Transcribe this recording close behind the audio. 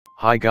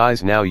Hi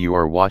guys, now you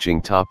are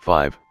watching top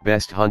 5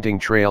 best hunting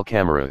trail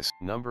cameras.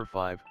 Number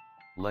 5,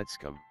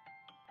 LETSCOM.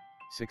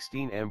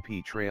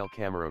 16MP trail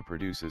camera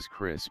produces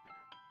crisp,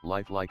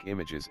 lifelike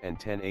images and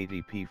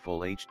 1080p Full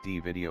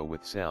HD video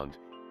with sound.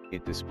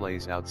 It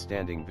displays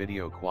outstanding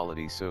video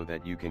quality so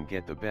that you can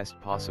get the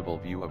best possible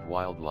view of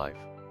wildlife.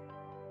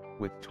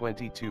 With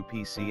 22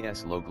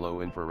 pcs low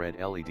glow infrared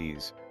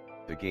LEDs,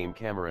 the game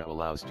camera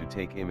allows to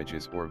take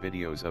images or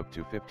videos up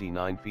to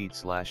 59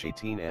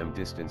 feet/18 m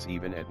distance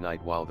even at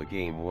night while the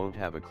game won't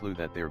have a clue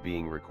that they're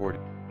being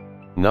recorded.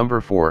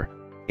 Number 4,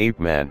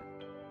 APEMAN.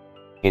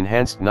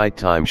 Enhanced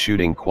nighttime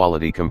shooting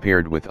quality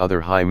compared with other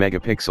high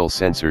megapixel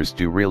sensors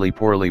do really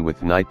poorly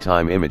with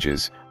nighttime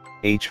images.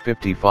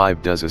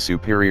 H55 does a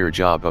superior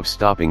job of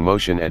stopping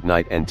motion at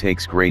night and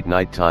takes great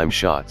nighttime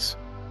shots.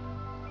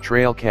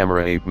 Trail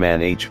camera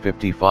APEMAN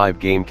H55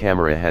 game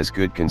camera has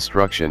good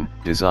construction,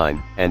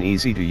 design, and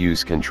easy to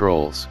use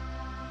controls.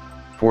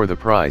 For the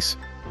price,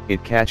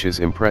 it catches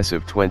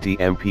impressive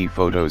 20MP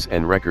photos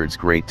and records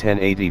great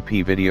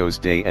 1080p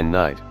videos day and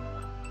night.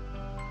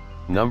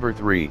 Number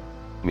 3,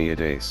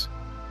 Meidase.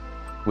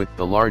 With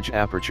the large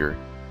aperture,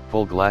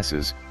 full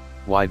glasses,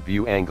 wide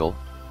view angle,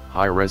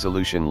 high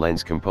resolution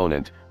lens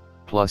component,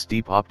 plus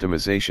deep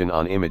optimization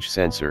on image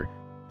sensor,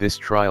 this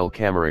trial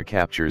camera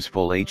captures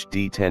Full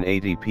HD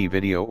 1080p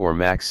video or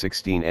max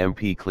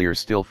 16MP clear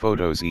still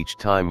photos each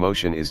time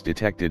motion is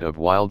detected of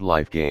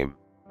wildlife game.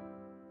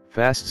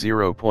 Fast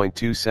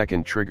 0.2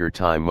 second trigger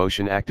time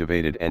motion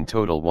activated and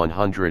total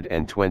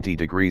 120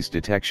 degrees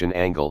detection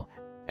angle,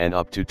 and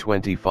up to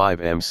 25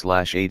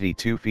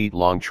 m/82 feet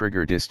long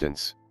trigger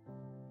distance.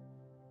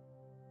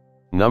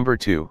 Number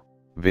 2,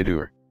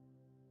 Victure.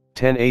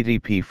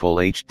 1080p Full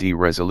HD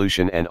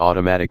resolution and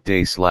automatic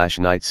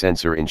day/night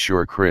sensor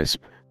ensure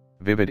crisp,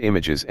 vivid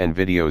images and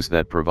videos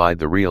that provide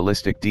the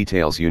realistic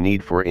details you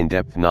need for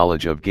in-depth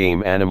knowledge of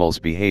game animals'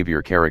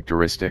 behavior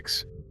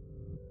characteristics.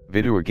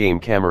 Victure game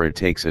camera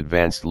takes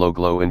advanced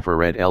low-glow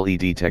infrared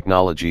LED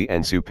technology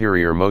and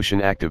superior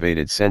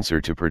motion-activated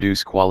sensor to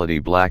produce quality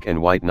black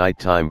and white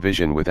nighttime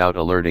vision without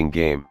alerting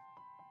game.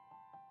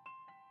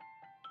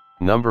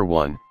 Number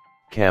 1,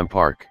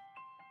 Campark.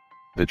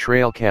 The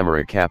trail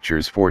camera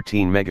captures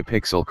 14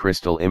 megapixel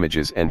crystal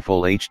images and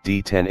Full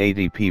HD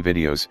 1080p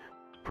videos,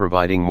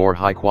 providing more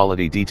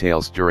high-quality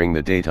details during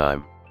the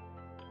daytime.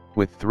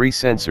 With 3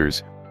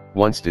 sensors,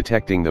 once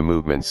detecting the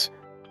movements,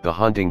 the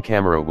hunting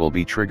camera will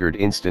be triggered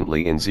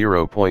instantly in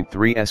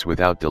 0.3s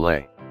without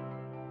delay.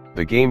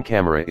 The game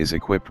camera is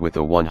equipped with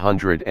a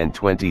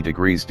 120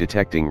 degrees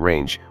detecting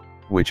range,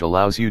 which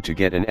allows you to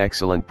get an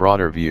excellent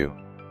broader view.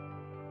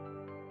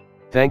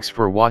 Thanks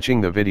for watching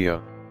the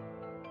video.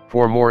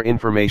 For more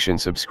information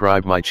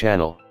subscribe my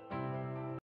channel.